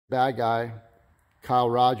bad guy, Kyle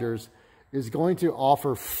Rogers, is going to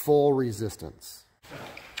offer full resistance.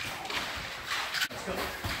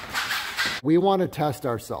 We want to test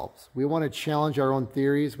ourselves. We want to challenge our own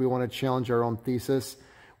theories. We want to challenge our own thesis.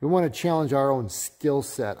 We want to challenge our own skill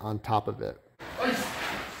set on top of it.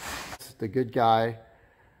 The good guy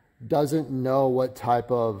doesn't know what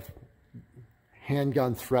type of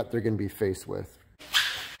handgun threat they're going to be faced with.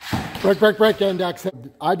 Break, index.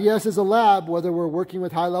 IDS is a lab, whether we're working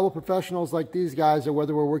with high-level professionals like these guys or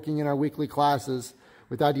whether we're working in our weekly classes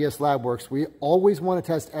with IDS LabWorks. We always want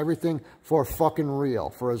to test everything for fucking real,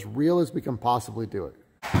 for as real as we can possibly do it.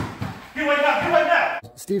 You wake up, you wake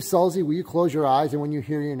up! Steve Sulzy, will you close your eyes, and when you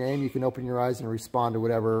hear your name, you can open your eyes and respond to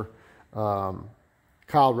whatever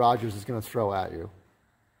Kyle Rogers is going to throw at you.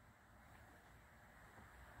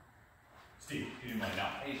 Steve, give me money now.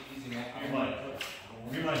 Hey, easy man. Give me money.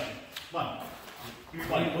 Give me money. Come on. Give me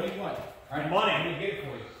money. What do you want? All right, money. I'm going to get it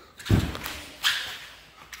for you.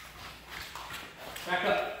 Back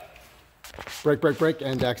up. Break,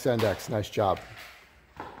 index. Nice job.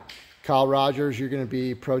 Kyle Rogers, you're going to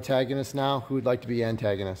be protagonist now. Who would like to be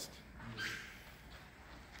antagonist?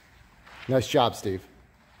 Nice job, Steve.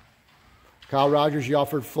 Kyle Rogers, you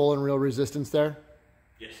offered full and real resistance there?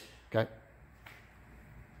 Yes. Okay.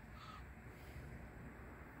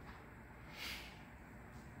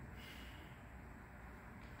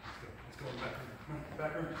 Let's go.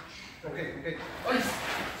 Back room. Okay. Ice.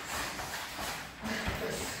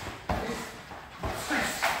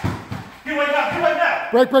 You wake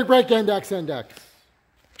up. Break, index.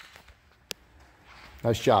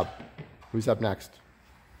 Nice job. Who's up next?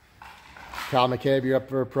 Kyle McCabe, you're up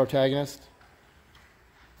for protagonist.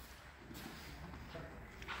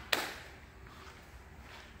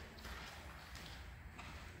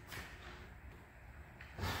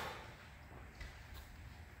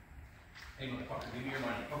 Hey, motherfucker, give me your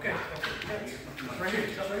money. Okay. It's right here.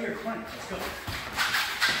 It's right here. Come on. Let's go.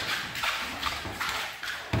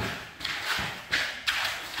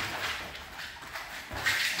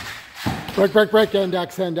 Break,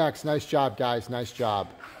 index. Nice job, guys. Nice job.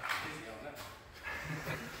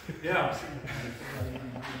 Yeah.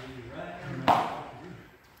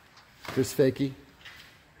 Chris Fakey,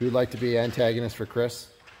 who'd like to be antagonist for Chris?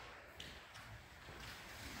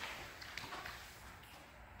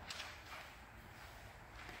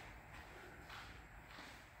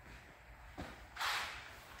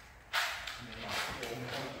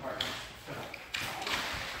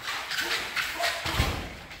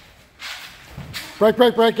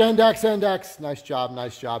 Break, index. Nice job.